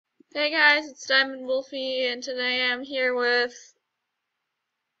Hey guys, it's DiamondWolfie, and today I'm here with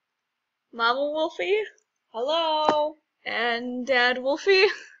Mama Wolfie Hello. and Dad Wolfie,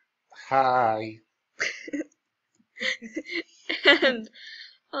 Hi. and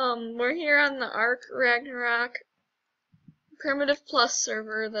we're here on the ARK Ragnarok Primitive Plus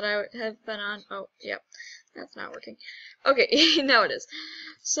server that I have been on. Oh, yep, that's not working. Okay, now it is.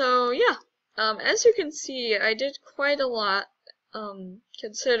 So yeah, as you can see, I did quite a lot,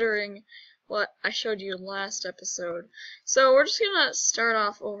 considering what I showed you last episode. So we're just gonna start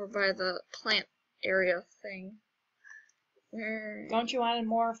off over by the plant area thing. Don't you want a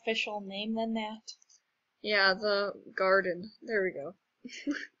more official name than that? Yeah, the garden. There we go.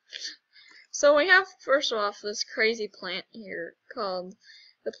 So we have, first off, this crazy plant here called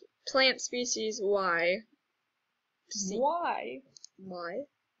the plant species Y. Why? Why?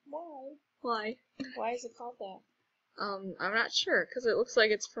 Why? Why? Why is it called that? I'm not sure, because it looks like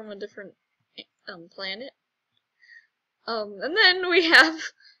it's from a different planet. And then we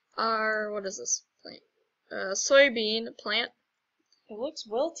have our, what is this plant? Soybean plant. It looks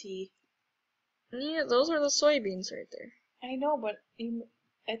wilty. Yeah, those are the soybeans right there. I know, but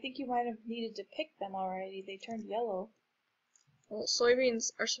I think you might have needed to pick them already. They turned yellow. Well,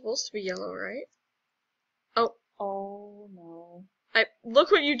 soybeans are supposed to be yellow, right? Oh. Oh no.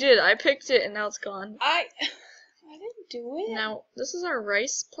 Look what you did. I picked it and now it's gone. I didn't do it. Now, this is our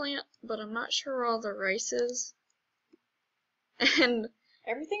rice plant, but I'm not sure where all the rice is. And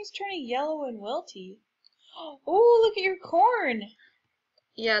Everything's turning yellow and wilty. Oh, look at your corn.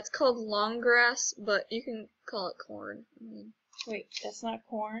 yeah, it's called long grass, but you can call it corn. Wait, that's not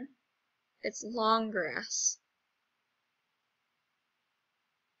corn. It's long grass.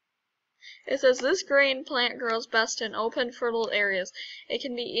 It says this grain plant grows best in open, fertile areas. It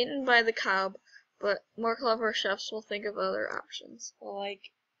can be eaten by the cob, but more clever chefs will think of other options.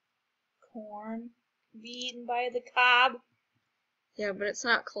 Like corn be eaten by the cob. Yeah, but it's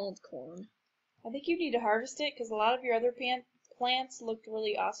not called corn. I think you need to harvest it because a lot of your other plants looked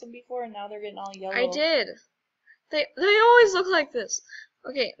really awesome before, and now they're getting all yellow. I did. They always look like this.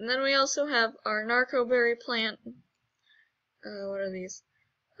 Okay, and then we also have our narcoberry plant. What are these?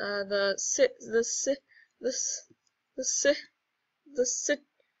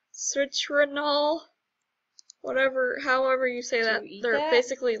 Citronal, whatever, however you say that. They're that?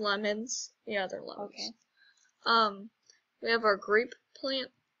 basically lemons. Yeah, they're lemons. Okay. We have our grape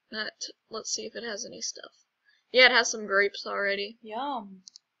plant. Let's see if it has any stuff. Yeah, it has some grapes already. Yum.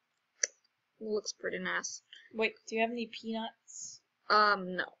 It looks pretty nice. Wait, do you have any peanuts?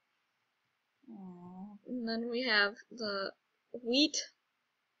 No. Aww. And then we have the wheat.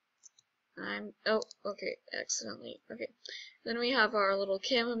 Oh, okay, accidentally. Okay. Then we have our little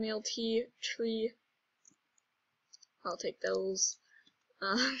chamomile tea tree. I'll take those.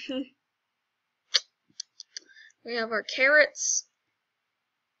 We have our carrots.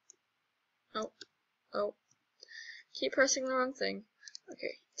 Oh. Keep pressing the wrong thing.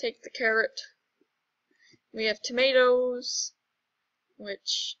 Okay, take the carrot. We have tomatoes,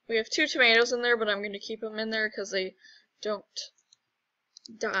 which we have 2 tomatoes in there, but I'm going to keep them in there because they don't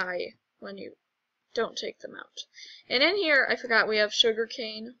die when you don't take them out. And in here, I forgot, we have sugar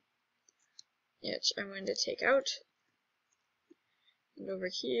cane, which I'm going to take out. And over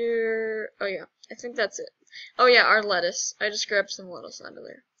here, oh yeah, I think that's it. Oh yeah, our lettuce. I just grabbed some lettuce out of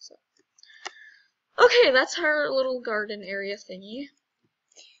there. So. Okay, that's our little garden area thingy.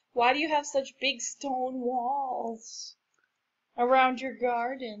 Why do you have such big stone walls around your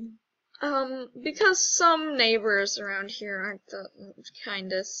garden? Because some neighbors around here aren't the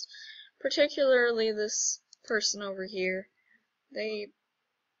kindest. Particularly this person over here. They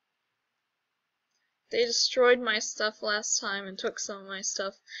destroyed my stuff last time and took some of my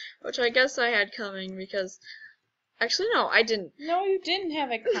stuff, which I guess I had coming because... Actually, no, I didn't. No, you didn't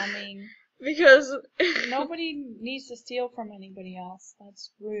have it coming. Because... Nobody needs to steal from anybody else.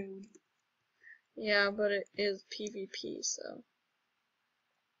 That's rude. Yeah, but it is PvP, so...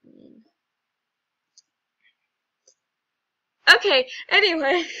 I mean... Okay,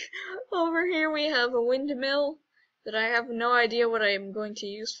 anyway, over here we have a windmill that I have no idea what I am going to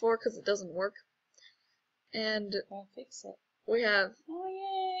use for because it doesn't work. And I'll fix it. we have Oh,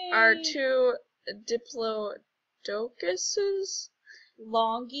 yay! our 2 diploducuses.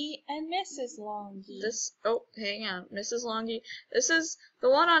 Longy and Mrs. Longy. Oh, hang on, Mrs. Longy. This is, the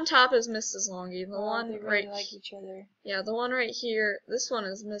one on top is Mrs. Longy. The one they really right, like each other. Yeah, the one right here, this one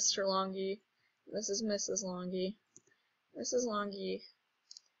is Mr. Longy. This is Mrs. Longy. Mrs. Longy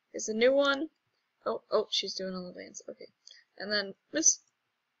is the new one. Oh, she's doing all the dance. Okay. And then just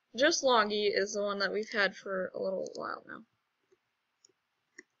Longy is the one that we've had for a little while now.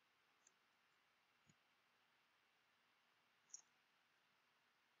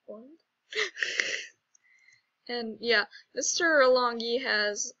 What? And yeah, Mr. Longy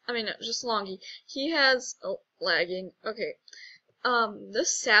has, just Longy. He has, oh, lagging. Okay.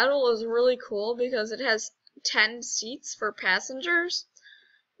 This saddle is really cool because it has 10 seats for passengers,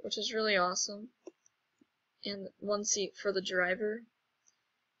 which is really awesome. And 1 seat for the driver.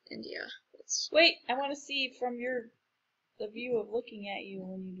 And yeah, it's... Wait, I want to see from the view of looking at you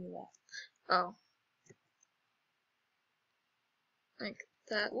when you do that. Oh. Like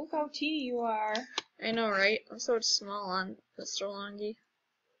that. Look how teeny you are. I know, right? I'm so small on Mr. Longy.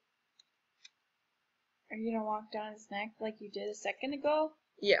 Are you gonna walk down his neck like you did a second ago?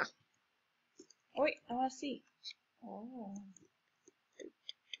 Yeah. Oh, wait, I want to see. Oh.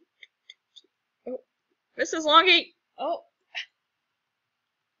 Oh. Mrs. Longy! Oh.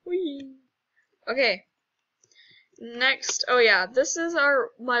 Whee! Okay. Next, oh yeah, this is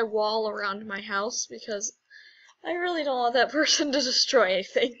my wall around my house because I really don't want that person to destroy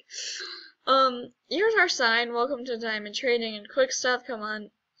anything. Here's our sign. Welcome to Diamond Trading and Quick Stuff. Come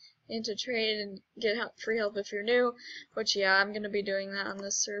on into trade and get free help if you're new. Which, yeah, I'm going to be doing that on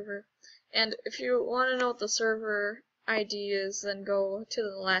this server. And if you want to know what the server ID is, then go to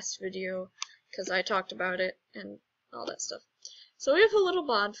the last video because I talked about it and all that stuff. So we have a little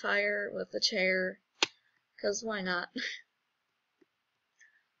bonfire with a chair because why not?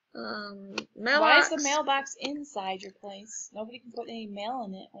 Mailbox. Why is the mailbox inside your place? Nobody can put any mail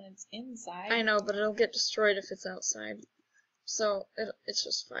in it when it's inside. I know, but it'll get destroyed if it's outside. So it's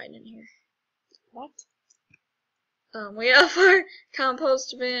just fine in here. What? We have our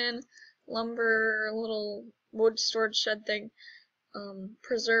compost bin, lumber, little wood storage shed thing,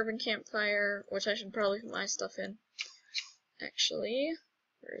 preserve and campfire, which I should probably put my stuff in. Actually,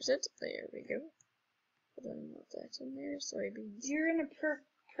 where is it? There we go. I don't want that in there. Soybeans. You're gonna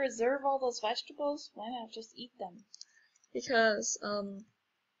preserve all those vegetables? Why not just eat them? Because,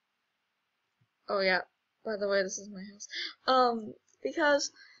 oh yeah, by the way, this is my house.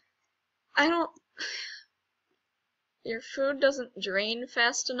 Because your food doesn't drain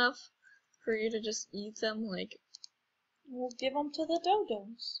fast enough for you to just eat them, like... We'll give them to the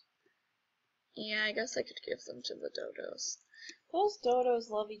dodos. Yeah, I guess I could give them to the dodos. Those dodos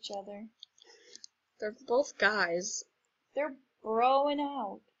love each other. They're both guys. They're broing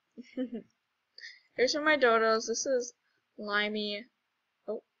out. Here's one of my dodos. This is Limey.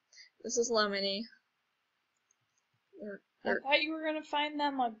 Oh, this is Lemony. I thought you were gonna find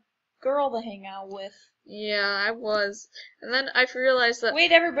them a girl to hang out with. Yeah, I was. And then I realized that...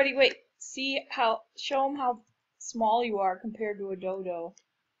 Wait, everybody, wait. Show them how small you are compared to a dodo.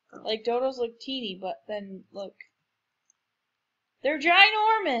 Oh. Like, dodos look teeny, but then, look. They're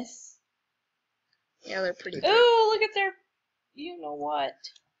ginormous! Yeah, they're pretty big. Ooh, look at their... You know what?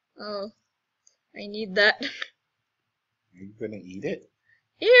 Oh, I need that. Are you gonna eat it?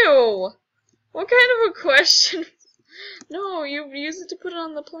 Ew! What kind of a question? No, you use it to put it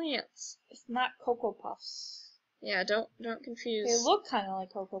on the plants. It's not Cocoa Puffs. Yeah, don't confuse. They look kind of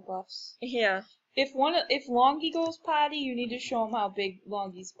like Cocoa Puffs. Yeah. If Longy goes potty, you need to show him how big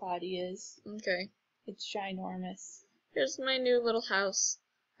Longy's potty is. Okay. It's ginormous. Here's my new little house.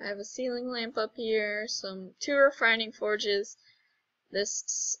 I have a ceiling lamp up here, 2 refining forges,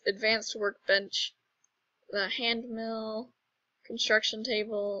 this advanced workbench, the hand mill, construction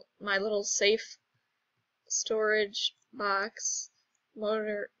table, my little safe storage box,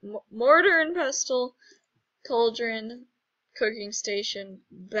 mortar and pestle, cauldron, cooking station,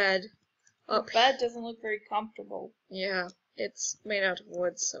 bed. The bed doesn't look very comfortable. Yeah, it's made out of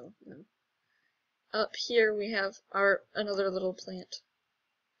wood, so no. Up here we have another little plant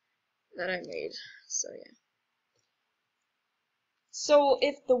that I made, so yeah. So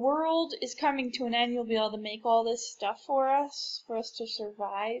if the world is coming to an end, you'll be able to make all this stuff for us to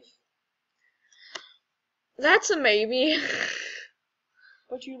survive? That's a maybe.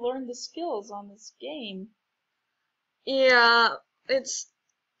 But you learned the skills on this game. Yeah, it's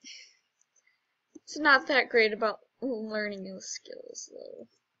not that great about learning new skills, though.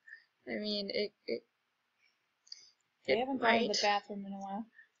 I mean, I haven't gone to the bathroom in a while.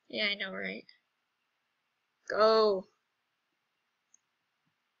 Yeah, I know, right? Go.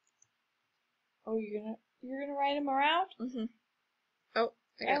 Oh, you're gonna ride him around? Mhm. Oh,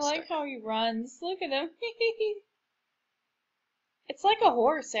 I like how he runs. Look at him. It's like a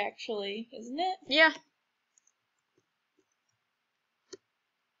horse, actually, isn't it? Yeah.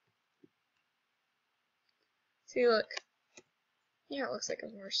 See, look. Yeah, it looks like a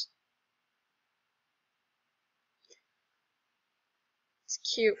horse. It's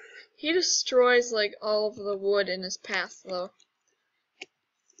cute. He destroys, like, all of the wood in his path, though.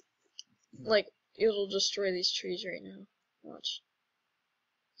 Like, it'll destroy these trees right now. Watch.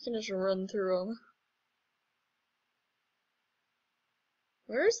 You can just run through them.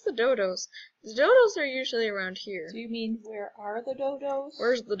 Where's the dodos? The dodos are usually around here. Do you mean where are the dodos?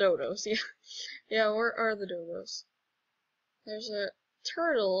 Where's the dodos? Yeah. Yeah, where are the dodos? There's a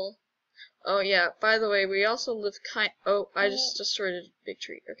turtle. Oh yeah, by the way, we also live oh, I just destroyed a big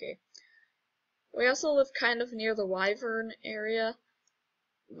tree. Okay. We also live kind of near the wyvern area,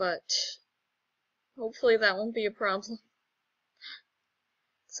 but hopefully that won't be a problem.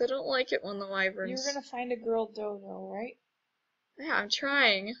 Because I don't like it when the wyverns... You're gonna find a girl dodo, right? Yeah, I'm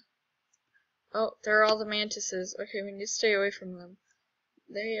trying. Oh, there are all the mantises. Okay, we need to stay away from them.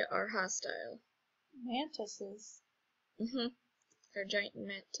 They are hostile. Mantises? They're giant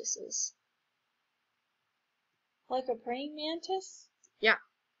mantises. Like a praying mantis? Yeah.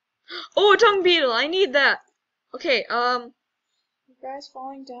 Oh, a dung beetle! I need that! Okay, The guy's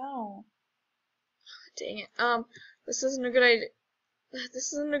falling down. dang it. This isn't a good idea.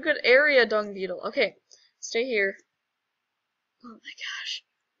 This isn't a good area, dung beetle. Okay, stay here. Oh my gosh.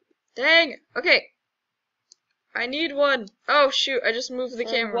 Dang! Okay. I need one. Oh shoot, I just moved the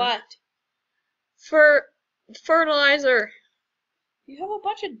camera. What? For fertilizer. You have a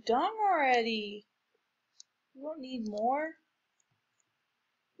bunch of dung already. You don't need more.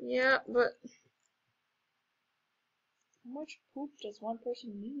 Yeah, but How much poop does one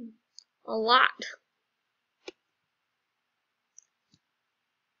person need? a lot.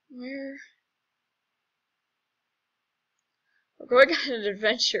 Where? We're going on an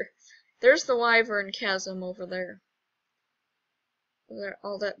adventure. There's the wyvern chasm over there. Where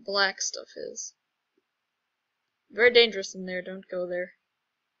all that black stuff is. Very dangerous in there, don't go there.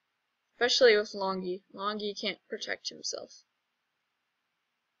 Especially with Longy. Longy can't protect himself.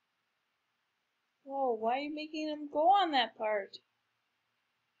 Whoa, why are you making him go on that part?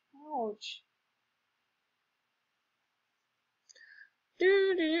 Ouch.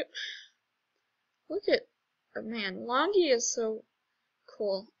 Doo-doo-doo. Look at... Oh man, Longy is so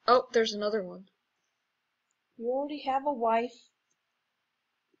cool. Oh, there's another one. You already have a wife.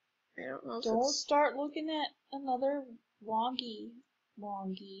 I don't know if Don't it's... start looking at another Longy.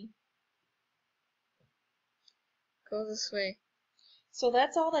 Go this way. So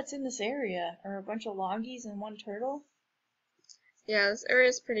that's all that's in this area, are a bunch of Longies and one turtle? Yeah, this area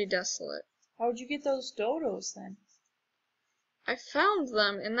is pretty desolate. How'd you get those dodos then? I found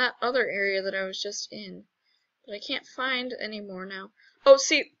them in that other area that I was just in. But I can't find any more now. Oh,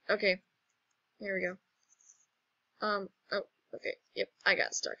 see! Okay. Here we go. Oh, okay. Yep, I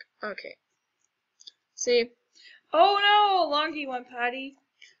got stuck. Okay. See? Oh no! Longy went potty.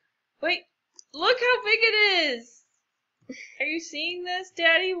 Wait! Look how big it is! Are you seeing this,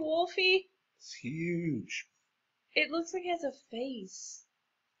 Daddy Wolfie? It's huge. It looks like it has a face.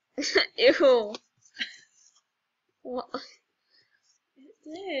 Ew. What?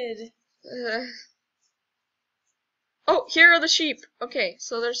 It did. Oh, here are the sheep. Okay,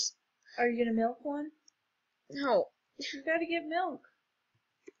 so there's... Are you gonna milk one? No. You gotta get milk.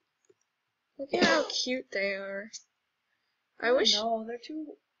 Look at how cute they are. I wish... No,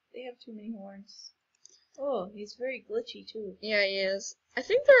 they have too many horns. Oh, he's very glitchy too. Yeah, he is. I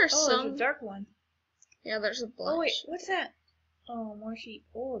think there are some... There's a dark one. Yeah, there's a black Oh wait, sheep. what's that? Oh, more sheep.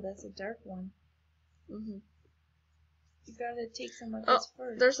 Oh, that's a dark one. You gotta take some of his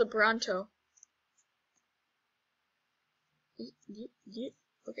fur. There's a Bronto.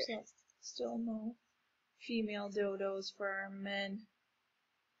 Okay. So, still no female dodos for our men.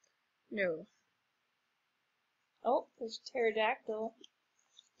 No. Oh, there's a pterodactyl.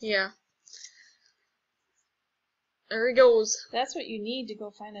 Yeah. There he goes. That's what you need to go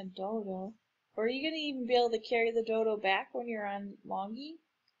find a dodo. Or are you gonna even be able to carry the dodo back when you're on Longy?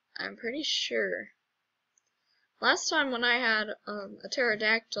 I'm pretty sure. Last time when I had a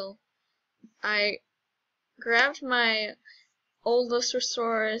pterodactyl, I grabbed my old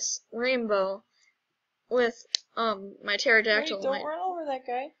Lystrosaurus rainbow with my pterodactyl. Wait, don't run over that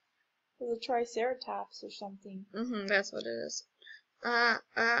guy. With a triceratops or something. That's what it is.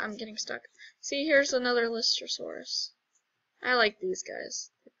 I'm getting stuck. See, here's another Lystrosaurus. I like these guys.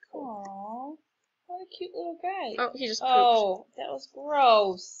 They're cool. Aww, what a cute little guy. Oh, he just pooped. Oh, that was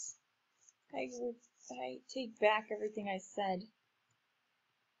gross. I take back everything I said.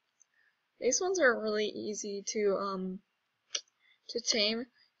 These ones are really easy to tame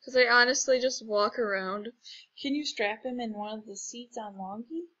because they honestly just walk around. Can you strap him in one of the seats on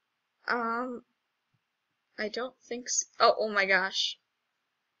Longy? I don't think so. Oh my gosh.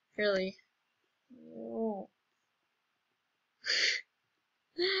 Really? Oh.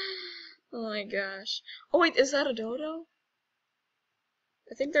 Oh my gosh. Oh wait, is that a dodo?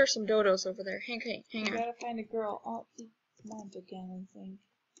 I think there are some dodos over there. Hang on. You gotta find a girl. Oh, he went again, I think.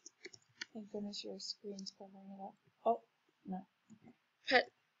 Thank goodness your screen's covering it up. Oh, no. Pet.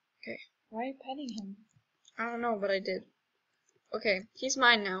 Okay. Why are you petting him? I don't know, but I did. Okay, he's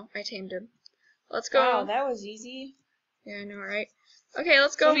mine now. I tamed him. Let's go. Wow, that was easy. Yeah, I know, right? Okay,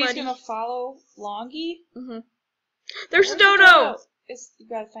 let's go, So he's Muddy. gonna follow Longy? There's a Where's the dodo! You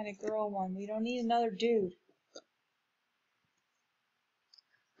gotta find a girl one. We don't need another dude.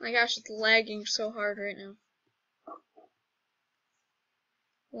 My gosh, it's lagging so hard right now.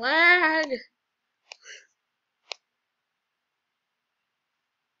 Lag!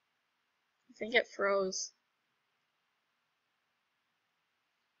 I think it froze.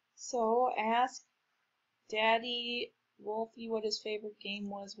 So ask Daddy Wolfie what his favorite game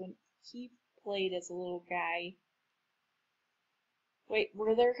was when he played as a little guy. Wait,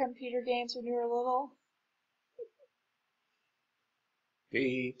 were there computer games when you were little?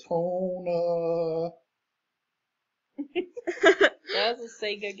 Daytona. That was a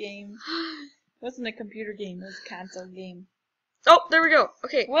Sega game. It wasn't a computer game, it was a console game. Oh, there we go.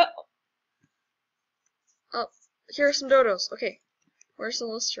 Okay. What? Oh, here are some dodos. Okay. Where's the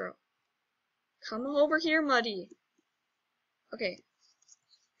Listro? Come over here, Muddy. Okay.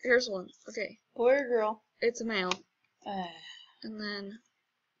 Here's one. Okay. Boy or girl? It's a male. Uh, And then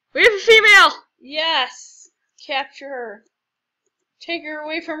we have a female! yes! Capture her. Take her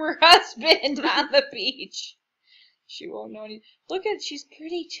away from her husband on the beach. She won't know any. Look at, she's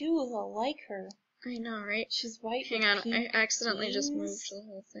pretty too. They'll like her. I know, right? She's white. Hang with on, I pink accidentally just jeans. moved the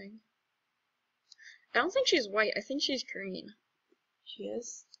whole thing. I don't think she's white. I think she's green. She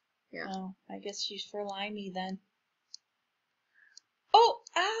is? Yeah. Oh, I guess she's for limey then. Oh,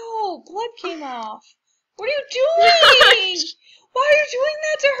 ow! Blood came off. What are you doing? Why are you doing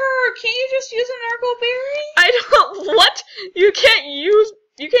that to her? Can't you just use an Argo berry? I don't. What? You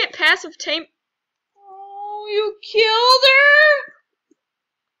can't passive tame. Oh, you killed her?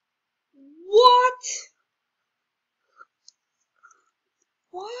 What?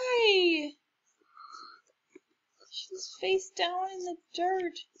 Why? She's face down in the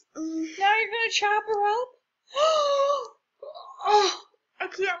dirt. Now you're gonna chop her up? Oh, I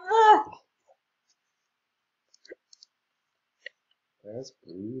can't look. That's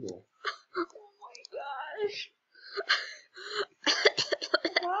brutal. Oh my gosh.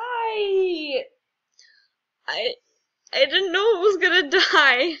 Why? I didn't know it was gonna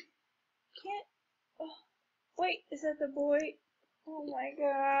die. Can't. Oh, wait, is that the boy? Oh my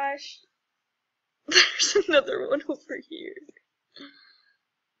gosh. There's another one over here.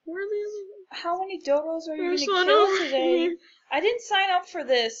 Where are the other? How many dodos are you There's gonna one kill over today? here. I didn't sign up for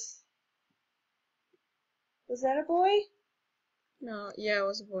this. Was that a boy? No, yeah, it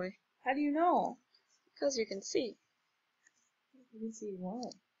was a boy. How do you know? Because you can see. You can see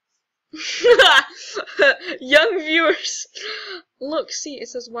what? Young viewers. Look, see, it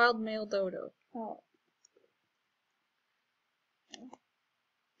says wild male dodo. Oh.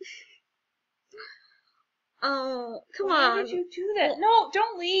 Oh, come Why on. did you do that? No,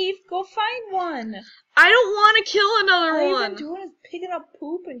 don't leave. Go find one. I don't want to kill another All one. you've been doing is picking up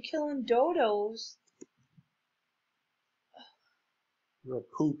poop and killing dodos. You're a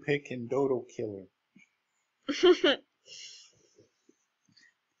poo picking dodo killer.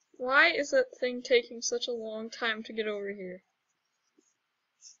 Why is that thing taking such a long time to get over here?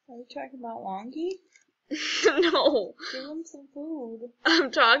 Are you talking about Longy? No, Give him some food.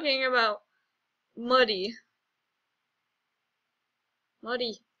 I'm talking about Muddy.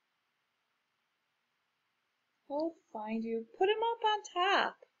 Muddy. He'll find you. Put him up on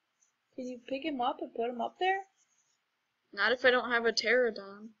top. Can you pick him up and put him up there? Not if I don't have a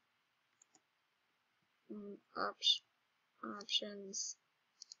pterodon. Options.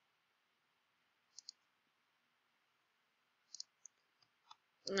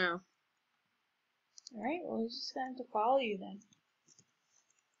 No. Alright, well, he's just gonna have to follow you then.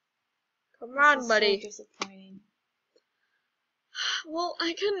 Come This on, is buddy. so disappointing. Well,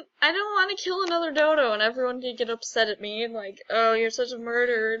 I don't want to kill another dodo and everyone can get upset at me and like, oh, you're such a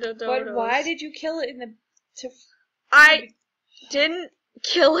murderer to dodos. But why did you kill it in the... I didn't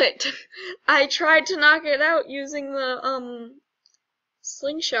kill it. I tried to knock it out using the,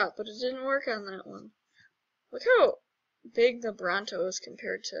 slingshot, but it didn't work on that one. Look how big the Bronto is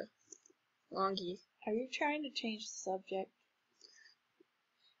compared to Longy. Are you trying to change the subject?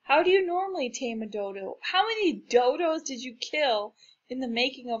 How do you normally tame a dodo? How many dodos did you kill in the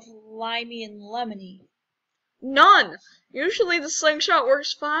making of Limey and Lemony? None! Usually the slingshot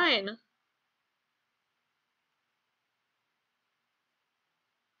works fine.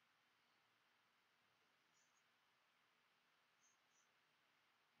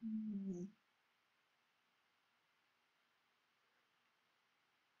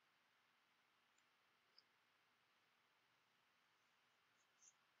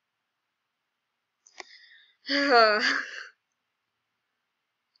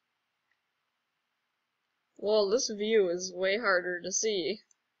 Well, this view is way harder to see.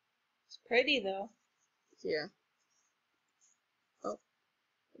 It's pretty though. Yeah. Oh,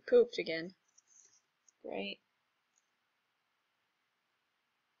 I pooped again. Great.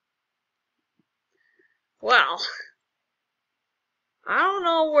 Wow. I don't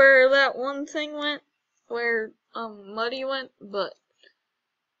know where that one thing went, where Muddy went, but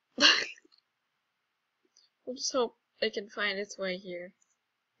we'll just hope it can find its way here.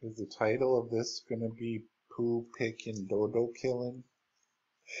 Is the title of this gonna be poo picking dodo killing?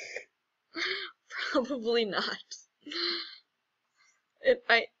 Probably not.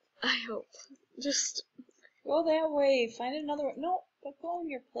 I hope. Just Go that way. Find another one. No, but go in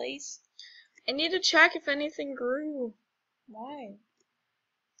your place. I need to check if anything grew. Why?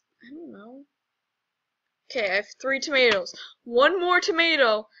 I don't know. Okay, I have 3 tomatoes. 1 more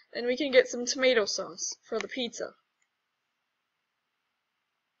tomato, and we can get some tomato sauce for the pizza.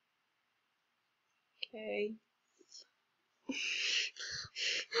 Okay.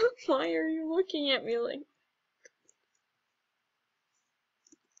 Why are you looking at me like?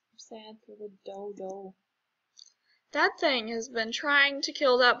 I'm sad for the dodo. That thing has been trying to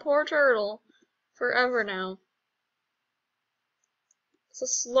kill that poor turtle forever now. It's a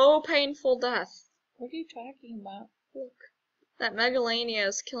slow, painful death. What are you talking about? Look, that megalania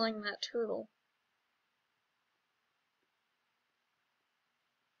is killing that turtle.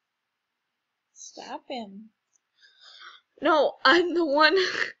 Stop him. No, I'm the one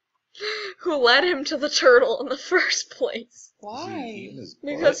who led him to the turtle in the first place. Is he Why? eating his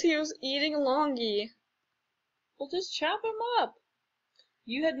Because butt? he was eating longi. Well, just chop him up.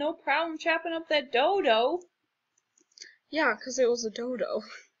 You had no problem chopping up that dodo. Yeah, because it was a dodo.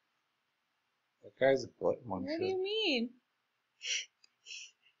 That guy's a butt What do muncher. you mean?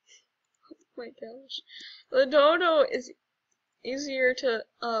 Oh my gosh. The dodo is easier to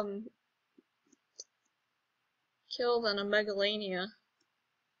kill than a megalania.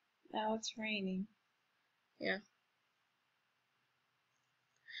 Now it's raining. Yeah.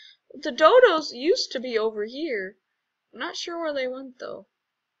 The dodos used to be over here. I'm not sure where they went though.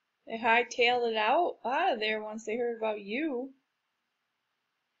 They hightailed it out of there once they heard about you.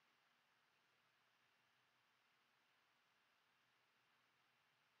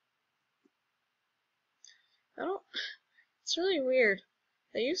 I don't. It's really weird.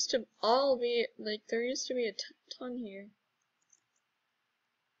 They used to all be like there used to be a ton here.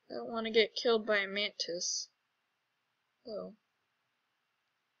 I don't want to get killed by a mantis. Oh.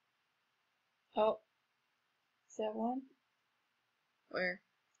 Oh. Is that one? Where?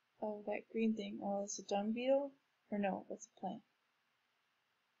 Oh, that green thing. Oh, it's a dung beetle? Or no, that's a plant.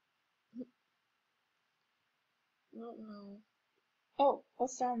 I don't know. Oh,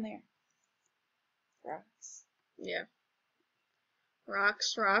 what's down there? Rocks. Yeah.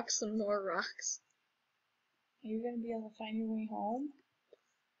 Rocks, rocks, and more rocks. Are you gonna be able to find your way home?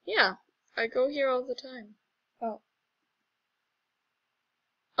 Yeah, I go here all the time. Oh.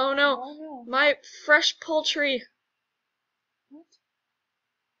 Oh no, Oh no. my fresh poultry. What?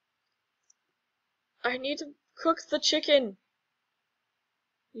 I need to cook the chicken.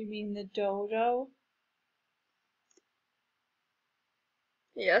 You mean the dodo?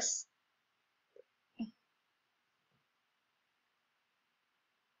 Yes.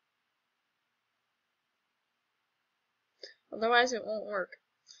 Otherwise it won't work.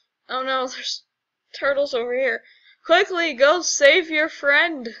 Oh no, there's turtles over here. Quickly, go save your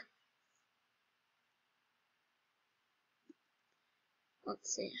friend.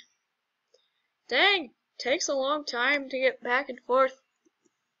 Let's see. Dang, takes a long time to get back and forth.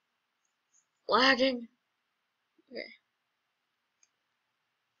 Lagging. Okay.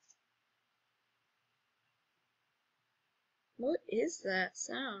 What is that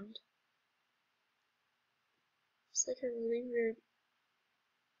sound? It's like a really weird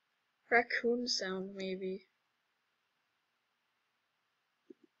raccoon sound, maybe.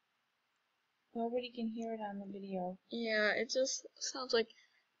 Nobody can hear it on the video. Yeah, it just sounds like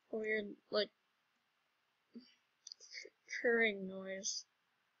a weird, like, purring noise.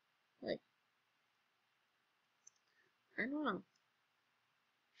 Like, I don't know.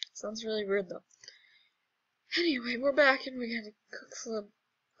 Sounds really weird though. Anyway, we're back and we gotta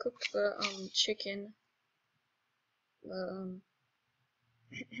cook the chicken. The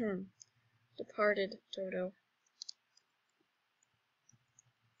departed dodo.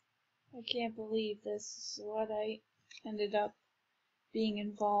 I can't believe this is what I ended up being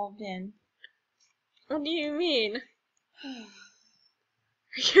involved in. What do you mean?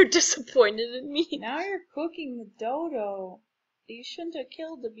 You're disappointed in me? Now you're cooking the dodo. You shouldn't have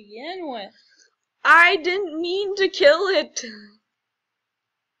killed to begin with. I didn't mean to kill it.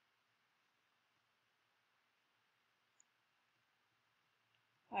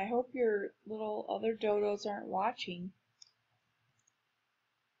 I hope your little other dodos aren't watching.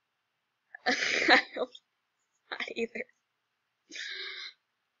 I hope not either.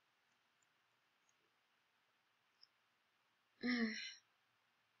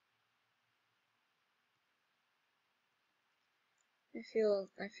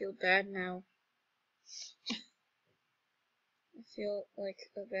 I feel bad now. I feel like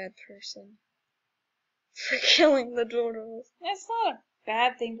a bad person for killing the dodos. That's not a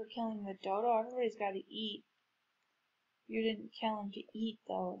bad thing for killing the dodo. Everybody's got to eat. You didn't kill him to eat,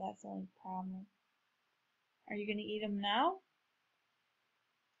 though. That's the only problem. Are you going to eat him now?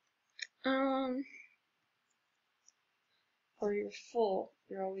 Or you're full?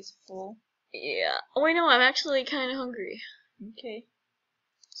 You're always full. Yeah. Oh, wait, no, I'm actually kind of hungry. Okay.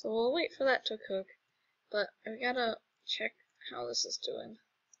 So we'll wait for that to cook. But I gotta check how this is doing.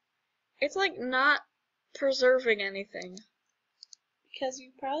 It's like not preserving anything. Because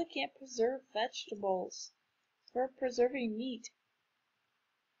you probably can't preserve vegetables. We're preserving meat.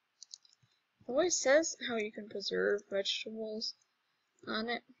 It always says how you can preserve vegetables on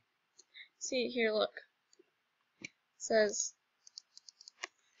it. See, here, look. It says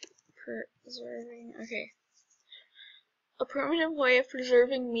preserving. Okay. A primitive way of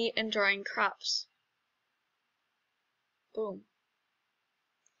preserving meat and drying crops. Boom.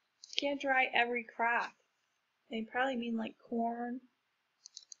 You can't dry every crop. They probably mean like corn,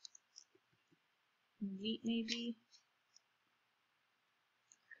 wheat maybe.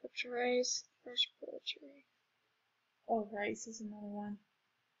 Cooked rice, fresh poultry. Oh, rice is another one.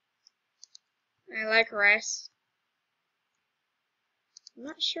 I like rice. I'm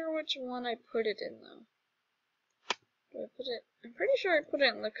not sure which one I put it in though. Do I put it? I'm pretty sure I put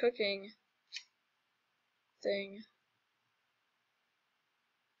it in the cooking thing.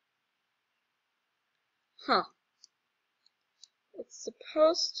 Huh. It's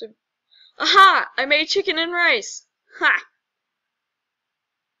supposed to. Aha! I made chicken and rice! Ha!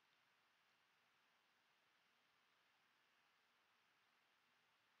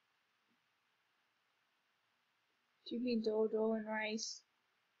 Do you mean dodo and rice?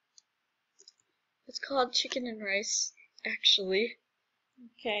 It's called chicken and rice, actually.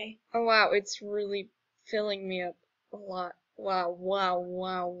 Okay. Oh wow, it's really filling me up a lot. Wow, wow,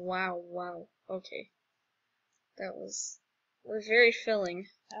 wow, wow, wow. Okay. That was very filling.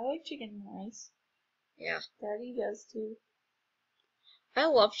 I like chicken and rice. Yeah. Daddy does too. I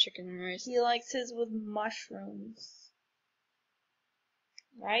love chicken and rice. He likes his with mushrooms.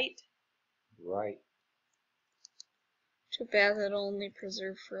 Right? Right. Too bad it'll only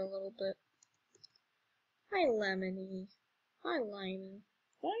preserve for a little bit. Hi, Lemony. Hi, Lina.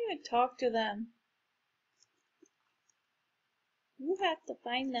 Don't even talk to them. You have to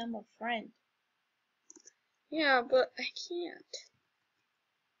find them a friend. Yeah, but I can't.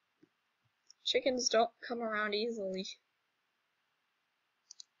 Chickens don't come around easily.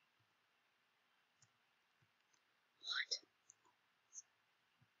 What?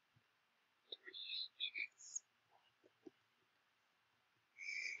 28 minutes.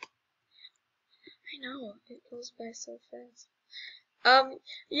 I know, it goes by so fast.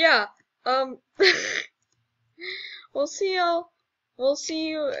 Yeah, we'll see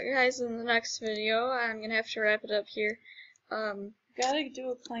you guys in the next video. I'm gonna have to wrap it up here. Gotta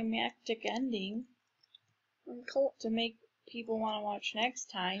do a climactic ending to make people want to watch next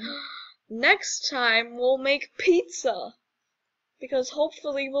time. Next time we'll make pizza, because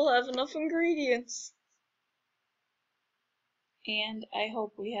hopefully we'll have enough ingredients. And I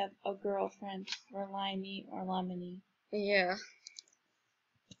hope we have a girlfriend for Limey or Lemony. Yeah.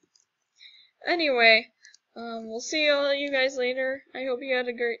 Anyway, we'll see all you guys later. I hope you had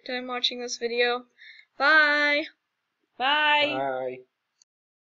a great time watching this video. Bye! Bye! Bye.